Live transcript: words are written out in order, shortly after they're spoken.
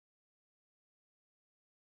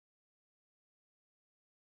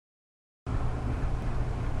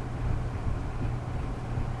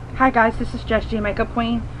Hi guys, this is Jess G, Makeup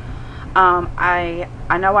Queen. I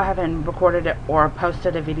know I haven't recorded it or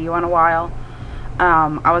posted a video in a while.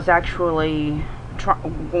 I was actually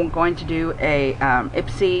going to do a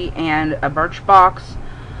Ipsy and a BirchBox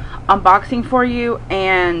unboxing for you,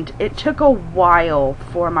 and it took a while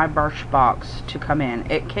for my BirchBox to come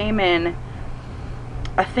in. It came in,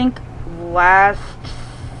 I think, last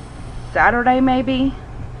Saturday maybe,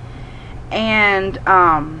 and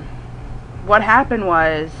what happened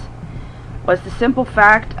was the simple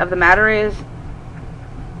fact of the matter is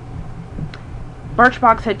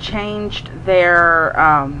BirchBox had changed their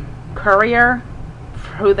courier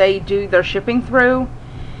who they do their shipping through,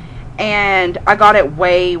 and I got it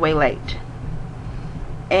way late.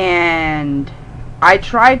 And I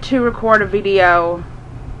tried to record a video.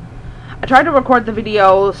 I tried to record the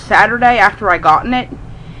video Saturday after I gotten it,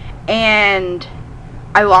 and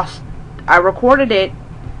I recorded it,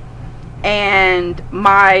 and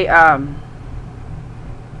my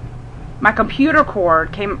my computer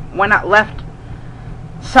cord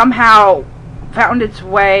somehow found its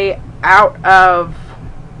way out of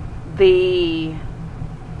my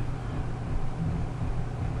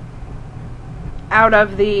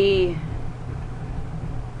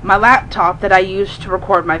laptop that I used to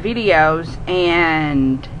record my videos,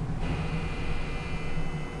 and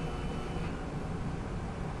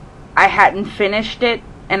I hadn't finished it,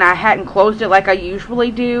 and I hadn't closed it like I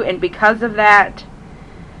usually do, and because of that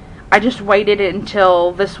I just waited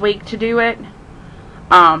until this week to do it.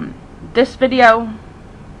 This video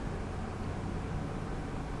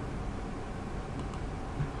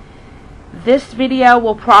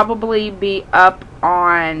will probably be up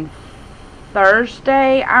on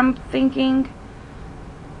Thursday, I'm thinking.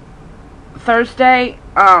 Thursday.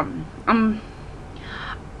 I'm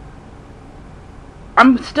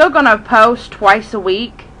still gonna post twice a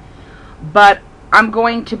week, but I'm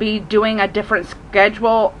going to be doing a different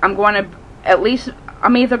schedule. I'm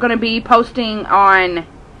either going to be posting on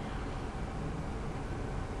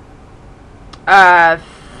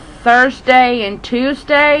Thursday and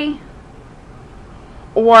Tuesday,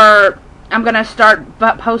 or I'm going to start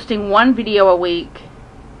posting one video a week,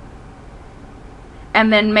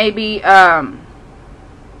 and then maybe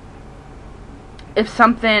if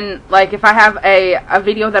something, like if I have a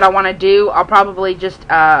video that I want to do, I'll probably just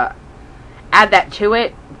add that to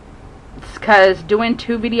it, because doing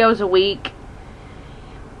 2 videos a week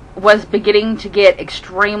was beginning to get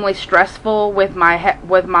extremely stressful with my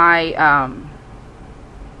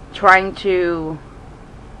trying to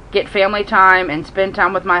get family time and spend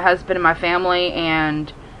time with my husband and my family,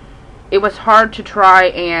 and it was hard to try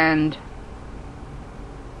and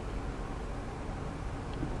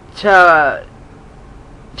to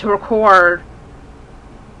record,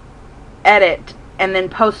 edit, and then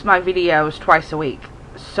post my videos twice a week.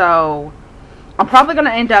 So I'm probably going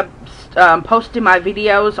to end up posting my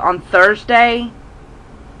videos on Thursday.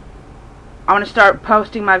 I'm going to start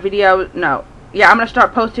posting my videos, I'm going to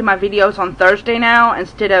start posting my videos on Thursday now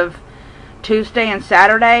instead of Tuesday and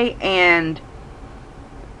Saturday, and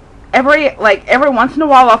every once in a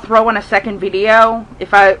while I'll throw in a second video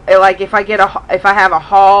if I have a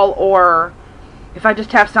haul, or if I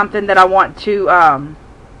just have something that I want to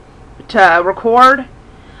record.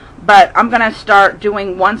 But I'm gonna start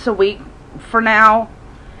doing once a week for now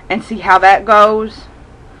and see how that goes,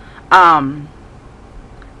 and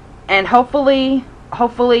hopefully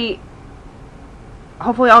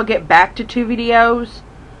I'll get back to 2 videos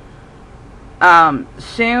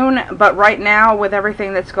soon. But right now, with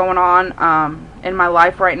everything that's going on in my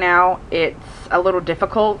life right now, it's a little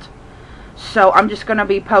difficult. So I'm just gonna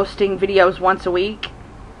be posting videos once a week,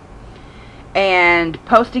 and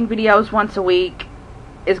posting videos once a week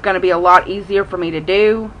is going to be a lot easier for me to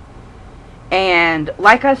do. And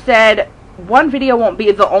like I said, one video won't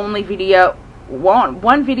be the only video.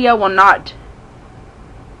 One video will not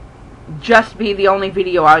just be the only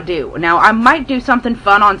video I'll do. Now, I might do something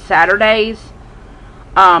fun on Saturdays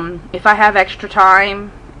if I have extra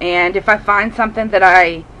time, and if I find something that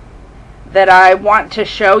I want to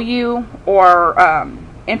show you, or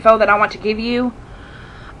info that I want to give you.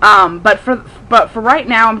 But for right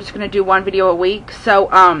now, I'm just going to do 1 video a week. So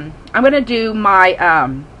I'm going to do my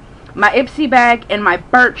my Ipsy bag and my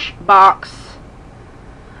BirchBox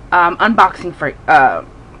unboxing for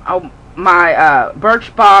my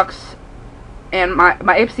BirchBox and my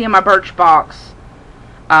Ipsy and my BirchBox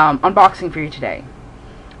unboxing for you today.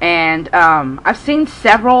 And I've seen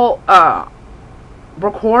several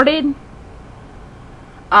recorded,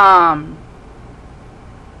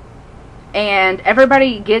 and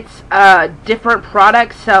everybody gets different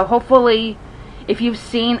products, so hopefully if you've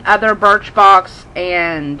seen other BirchBox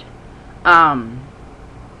and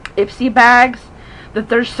Ipsy bags, that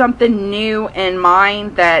there's something new in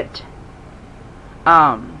mine that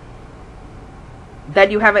that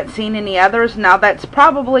you haven't seen in the others. Now that's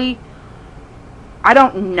probably, I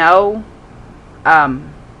don't know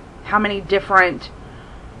how many different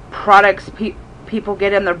products people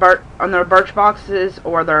get in their on their BirchBoxes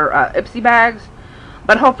or their Ipsy bags,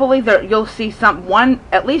 but hopefully you'll see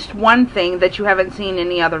at least one thing that you haven't seen in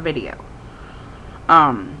the other video.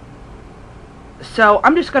 So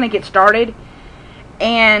I'm just going to get started,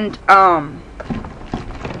 and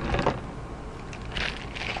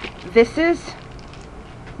this is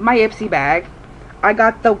my Ipsy bag. I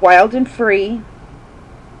got the Wild and Free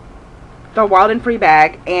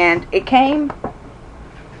bag, and it came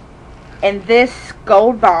in this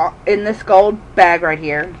gold bag right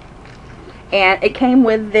here, and it came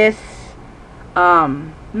with this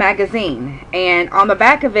magazine, and on the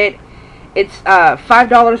back of it, it's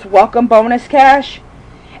 $5 welcome bonus cash.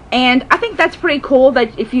 And I think that's pretty cool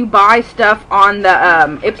that if you buy stuff on the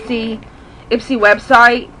Ipsy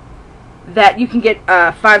website, that you can get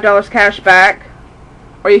 $5 cash back,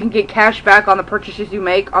 or you can get cash back on the purchases you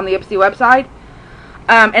make on the Ipsy website.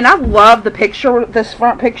 And I love the picture, this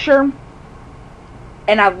front picture,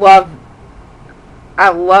 and I love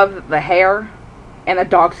the hair, and the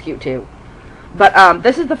dog's cute too. But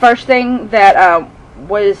this is the first thing that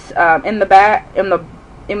was in the bag. In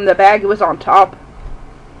the bag, it was on top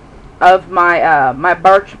of my my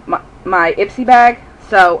Ipsy bag.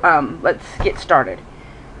 So let's get started.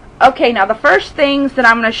 Okay, now the first things that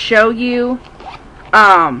I'm going to show you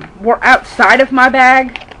were outside of my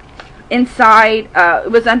bag. Inside,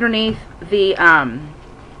 it was underneath the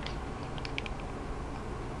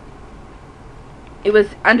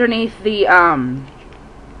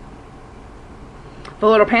the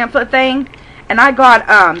little pamphlet thing, and I got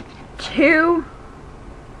 2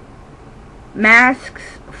 masks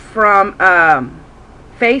from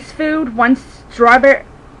Face Food. One's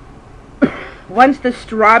the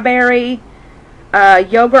strawberry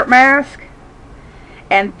yogurt mask,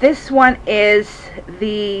 and this one is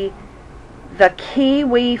the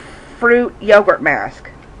kiwi fruit yogurt mask.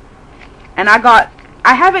 And I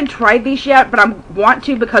haven't tried these yet, but I want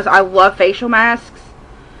to because I love facial masks,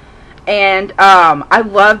 and I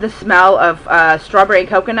love the smell of strawberry and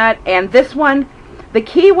coconut. And this one, the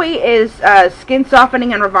kiwi, is skin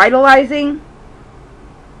softening and revitalizing.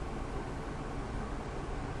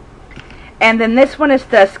 And then this one is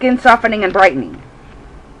the skin softening and brightening.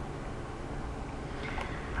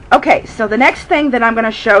 Okay, so the next thing that I'm going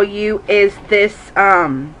to show you is this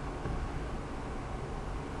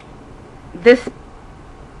this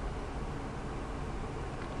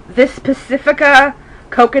Pacifica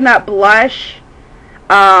coconut blush.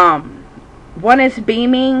 One is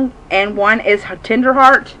Beaming and one is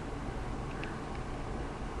Tenderheart.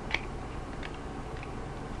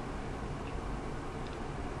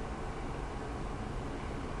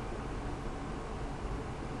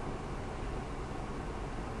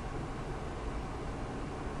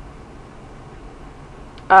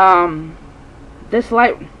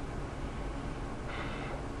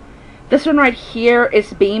 This one right here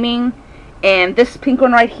is Beaming, and this pink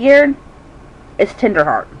one right here is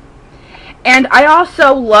Tenderheart. And I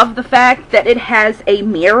also love the fact that it has a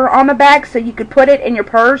mirror on the back, so you could put it in your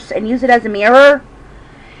purse and use it as a mirror.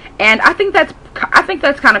 And I think that's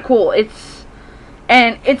kind of cool. It's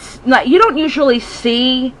not, you don't usually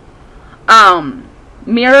see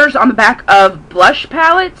mirrors on the back of blush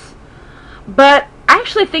palettes, but I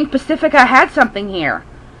actually think Pacifica had something here,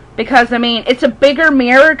 because I mean, it's a bigger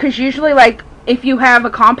mirror, because usually, like, if you have a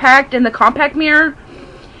compact and the compact mirror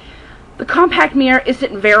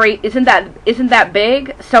isn't that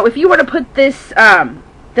big. So if you were to put this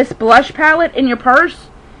this blush palette in your purse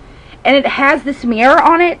and it has this mirror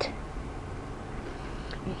on it,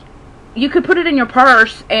 you could put it in your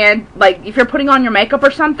purse, and like if you're putting on your makeup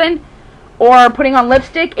or something, or putting on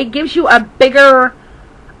lipstick, it gives you a bigger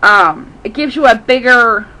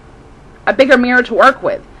mirror to work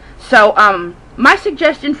with. So my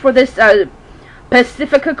suggestion for this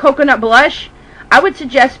Pacifica coconut blush, I would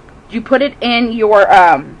suggest you put it in your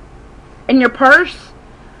purse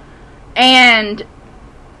and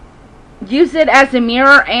use it as a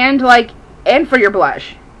mirror and for your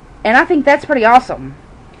blush. And I think that's pretty awesome.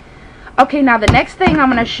 Okay, now the next thing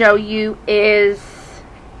I'm going to show you is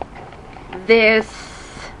this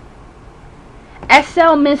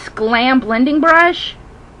SL Miss Glam blending brush.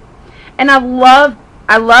 And I love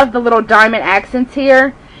the little diamond accents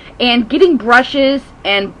here. And getting brushes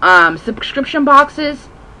and subscription boxes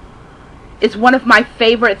is one of my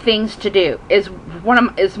favorite things to do. One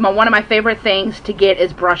of my favorite things to get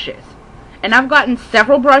is brushes. And I've gotten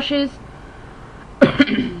several brushes.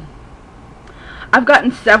 I've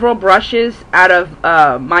gotten several brushes out of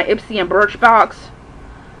my Ipsy and BirchBox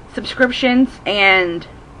subscriptions, and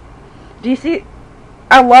do you see?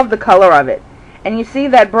 I love the color of it. And you see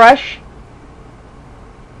that brush?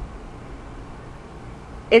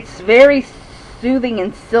 It's very soothing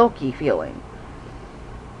and silky feeling.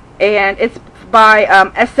 And it's by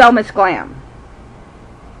SL Miss Glam.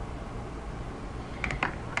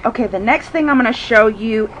 Okay, the next thing I'm going to show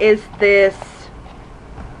you is this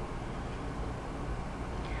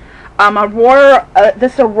Aurora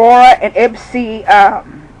and Ipsy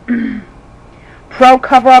Pro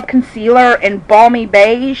Cover Up Concealer in Balmy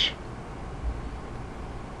Beige.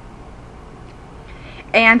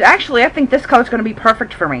 And actually, I think this color is going to be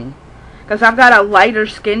perfect for me, because I've got a lighter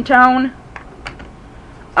skin tone.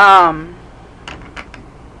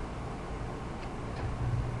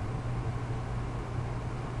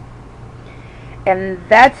 And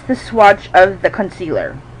that's the swatch of the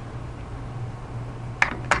concealer.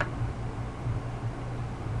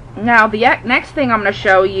 Now, the next thing I'm going to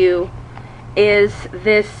show you is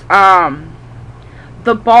this, the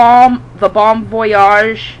Balm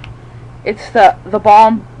Voyage. It's the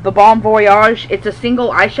Balm Voyage. It's a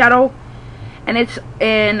single eyeshadow, and it's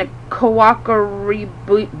in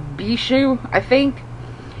Kuwakaribisha, I think.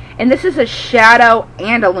 And this is a shadow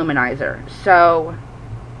and a luminizer. So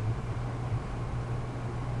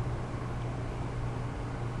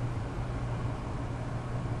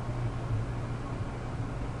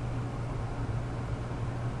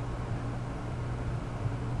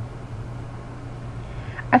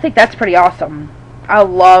I think that's pretty awesome. I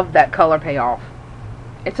love that color payoff.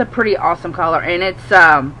 It's a pretty awesome color, and it's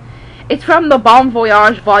from the Balm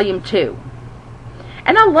Voyage Volume 2.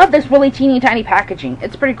 And I love this really teeny tiny packaging.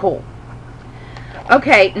 It's pretty cool.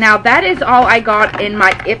 Okay, now that is all I got in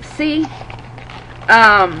my Ipsy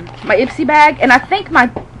bag, and I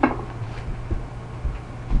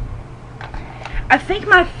think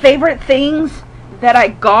my favorite things that I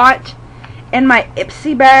got in my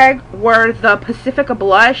Ipsy bag were the Pacifica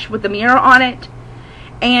blush with the mirror on it,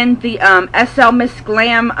 and the SL Miss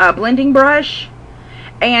Glam blending brush.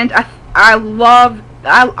 And I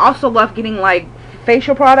also love getting like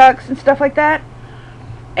facial products and stuff like that.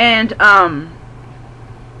 And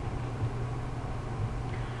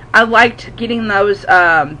I liked getting those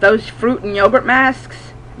fruit and yogurt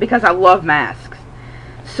masks, because I love masks.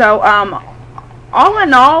 So all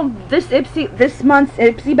in all, this month's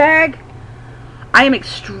Ipsy bag, I am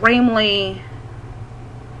extremely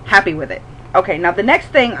happy with it. Okay, now the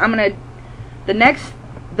next one I'm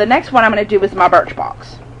gonna do is my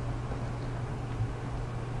BirchBox.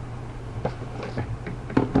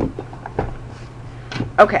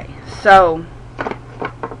 Okay, so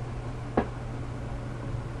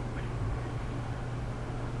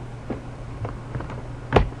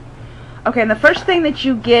and the first thing that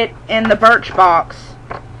you get in the BirchBox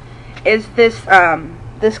is this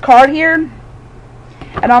this card here.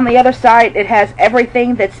 And on the other side, it has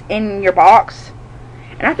everything that's in your box.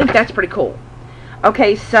 And I think that's pretty cool.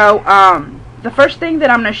 Okay, so the first thing that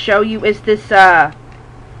I'm going to show you is this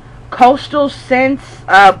Coastal Scents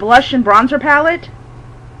Blush and Bronzer Palette.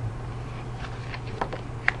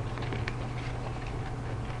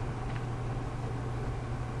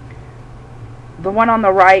 The one on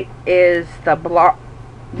the right is the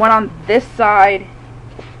one on this side.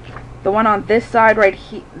 The one on this side right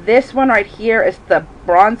here, this one right here is the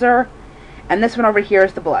bronzer, and this one over here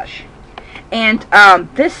is the blush. And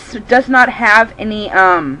this does not have any,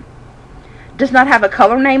 does not have a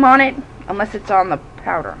color name on it, unless it's on the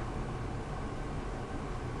powder.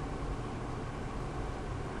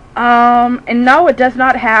 And no, it does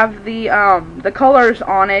not have the colors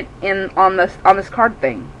on it on this card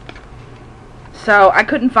thing. So I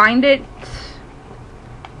couldn't find it.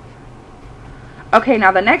 Okay,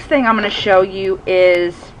 now the next thing I'm going to show you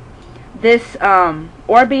is this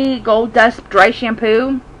Oribe Gold Dust Dry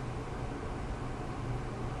Shampoo.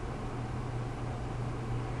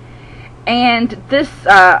 And this,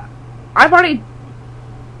 I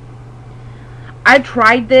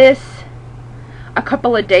tried this a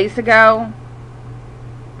couple of days ago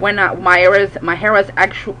when my hair was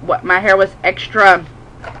extra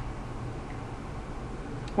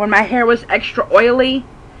oily.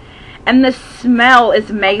 And the smell is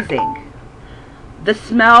amazing. The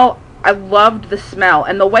smell, I loved the smell.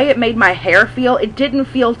 And the way it made my hair feel, it didn't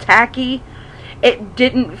feel tacky. It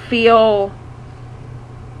didn't feel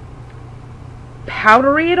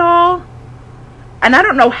powdery at all. And I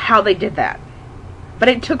don't know how they did that. but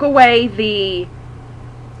it took away the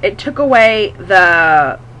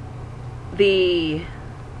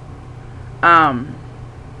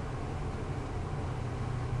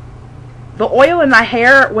oil in my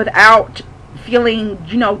hair without feeling,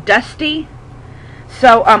 you know, dusty.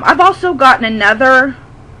 So I've also gotten another.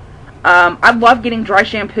 I love getting dry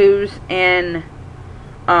shampoos in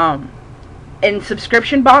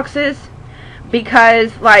subscription boxes,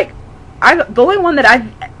 because like the only one that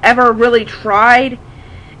I've ever really tried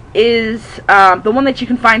is the one that you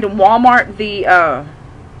can find in Walmart. The I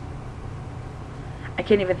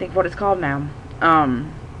can't even think of what it's called now.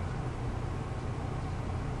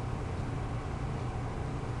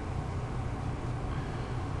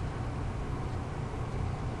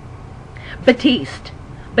 Batiste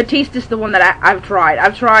is the one that I've tried.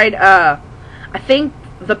 I've tried, I think,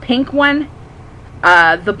 the pink one,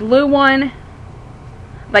 the blue one,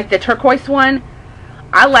 like the turquoise one.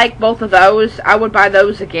 I like both of those. I would buy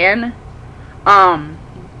those again. And,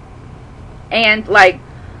 like,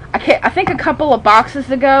 I think a couple of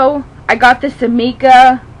boxes ago, I got this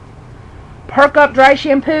Amika Perk Up Dry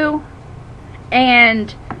Shampoo.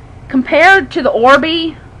 And compared to the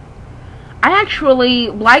Oribe, I actually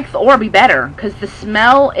like the Oribe better, because the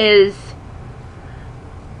smell is,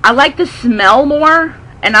 I like the smell more,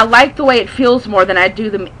 and I like the way it feels more than I do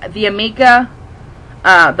the Amika,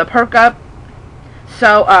 the Perk Up.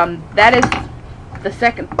 So, that is the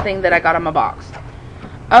second thing that I got on my box.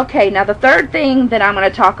 Okay, now the third thing that I'm going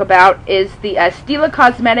to talk about is the Stila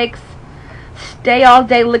Cosmetics Stay All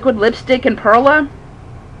Day Liquid Lipstick in Perla.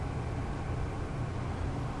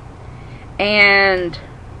 And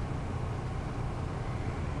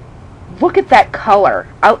look at that color.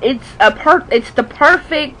 Oh, it's the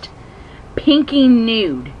perfect pinky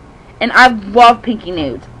nude. And I love pinky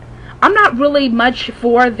nudes. I'm not really much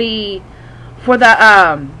for the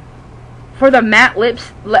matte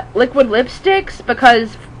liquid lipsticks,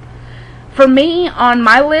 because for me, on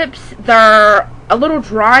my lips, they're a little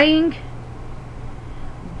drying.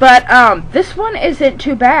 But this one isn't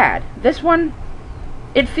too bad. This one,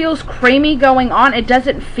 it feels creamy going on. It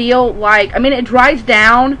doesn't feel like, I mean, it dries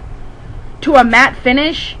down to a matte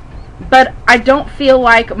finish, but I don't feel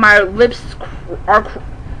like my lips are,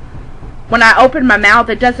 when I open my mouth,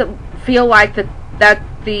 it doesn't feel like that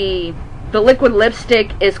the liquid lipstick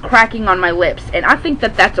is cracking on my lips. And I think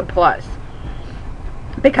that that's a plus,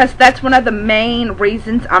 because that's one of the main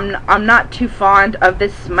reasons I'm not too fond of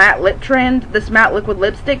this matte lip trend, this matte liquid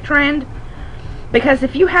lipstick trend. Because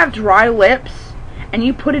if you have dry lips and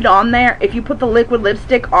you put it on there, if you put the liquid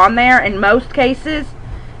lipstick on there, in most cases,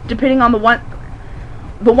 depending on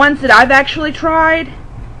the ones that I've actually tried,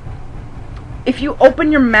 if you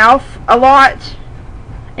open your mouth a lot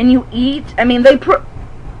and you eat, I mean,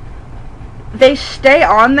 they stay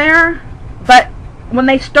on there, but when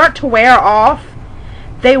they start to wear off,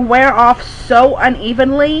 they wear off so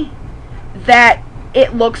unevenly that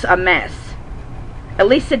it looks a mess. At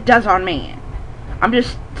least it does on me. I'm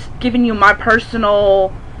just giving you my personal,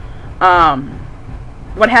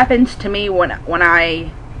 what happens to me when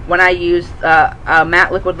I use a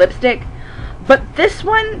matte liquid lipstick. But this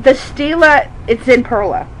one, the Stila, it's in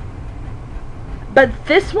Perla. But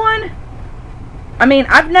this one, I mean,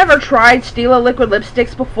 I've never tried Stila liquid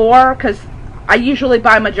lipsticks before, because I usually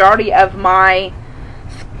buy majority of my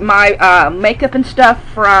makeup and stuff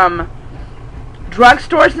from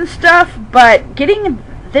drugstores and stuff. But getting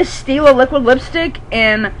this Stila liquid lipstick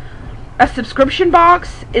in a subscription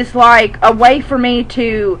box is like a way for me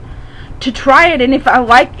to try it, and if I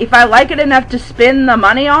like it enough to spend the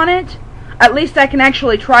money on it, at least I can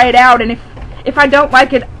actually try it out. And if I don't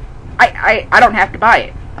like it, I don't have to buy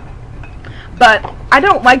it. But I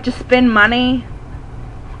don't like to spend money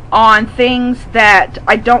on things that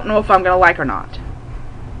I don't know if I'm going to like or not.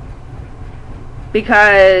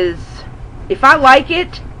 Because if I like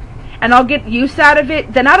it and I'll get use out of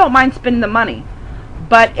it, then I don't mind spending the money.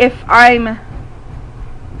 But if I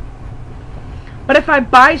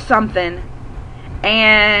buy something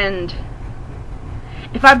and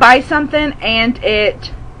I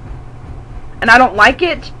don't like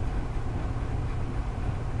it,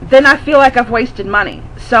 then I feel like I've wasted money.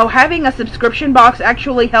 So having a subscription box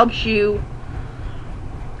actually helps you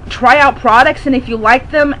try out products, and if you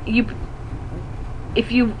like them, you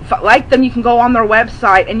can go on their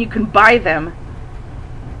website and you can buy them.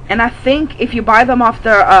 And I think if you buy them off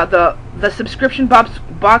the subscription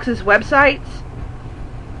box's websites,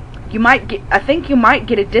 you might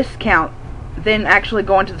get a discount than actually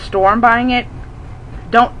going to the store and buying it.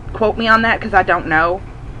 Don't quote me on that, because I don't know.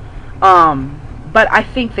 But I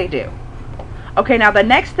think they do. Okay, now the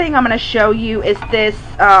next thing I'm going to show you is this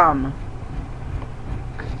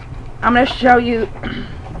I'm going to show you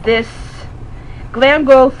this Glam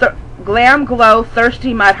Glow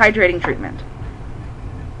Thirsty Mud Hydrating Treatment.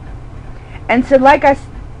 And so like I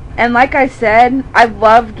said, I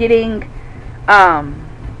love getting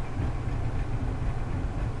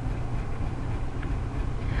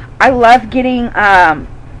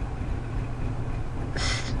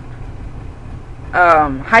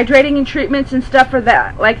hydrating and treatments and stuff for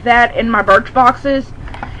that, like that, in my Birch boxes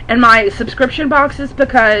and my subscription boxes,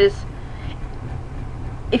 because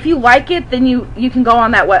if you like it, then you can go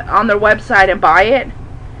on their website and buy it.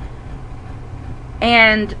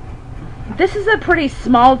 And this is a pretty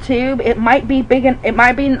small tube. It might be big, and it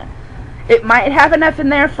might have enough in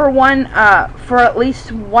there for at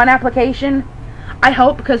least one application. I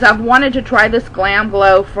hope, because I've wanted to try this Glam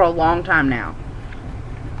Glow for a long time now.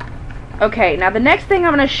 Okay, now the next thing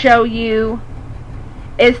I'm going to show you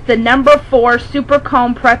is the number 4 Super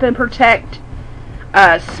Comb Prep and Protect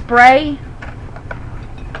spray.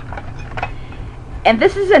 And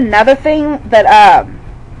this is another thing that I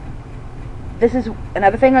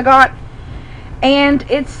got, and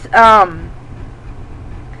it's I've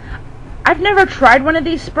never tried one of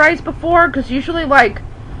these sprays before, because usually, like,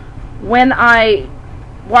 when I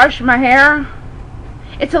wash my hair,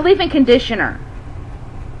 it's a leave-in conditioner.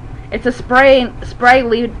 It's a spray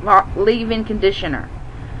leave-in conditioner.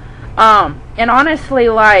 And honestly,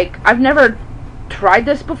 like, I've never tried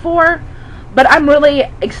this before, but I'm really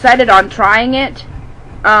excited on trying it.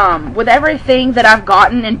 With everything that I've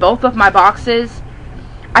gotten in both of my boxes,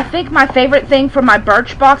 I think my favorite thing from my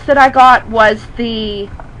Birch box that I got was the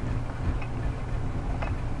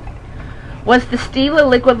Stila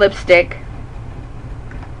liquid lipstick,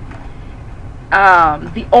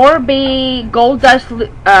 the Oribe Gold Dust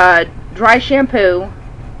dry shampoo,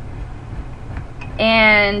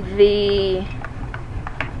 and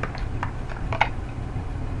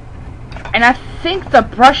I think the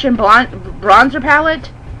brush and bronzer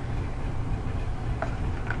palette,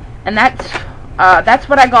 and that's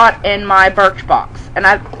what I got in my Birch box. And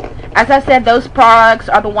as I said, those products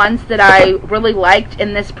are the ones that I really liked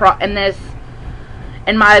in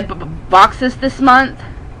my boxes this month.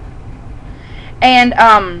 And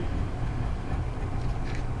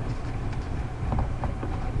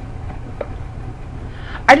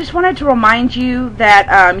I just wanted to remind you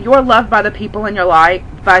that you're loved by the people in your life.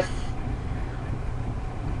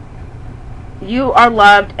 You are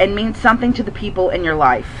loved and mean something to the people in your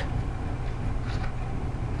life.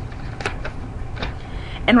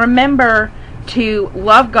 And remember to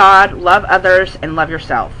love God, love others, and love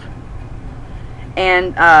yourself.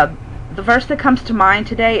 And the verse that comes to mind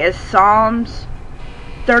today is Psalms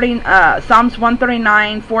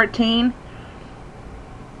 139:14.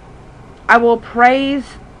 I will praise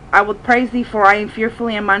thee, for I am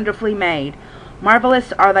fearfully and wonderfully made.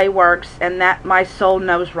 Marvelous are thy works, and that my soul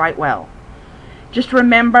knows right well. Just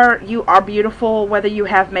remember, you are beautiful whether you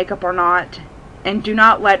have makeup or not, and do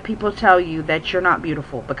not let people tell you that you're not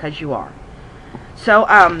beautiful, because you are. So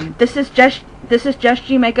this is Just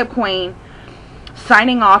G Makeup Queen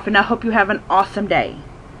signing off, and I hope you have an awesome day.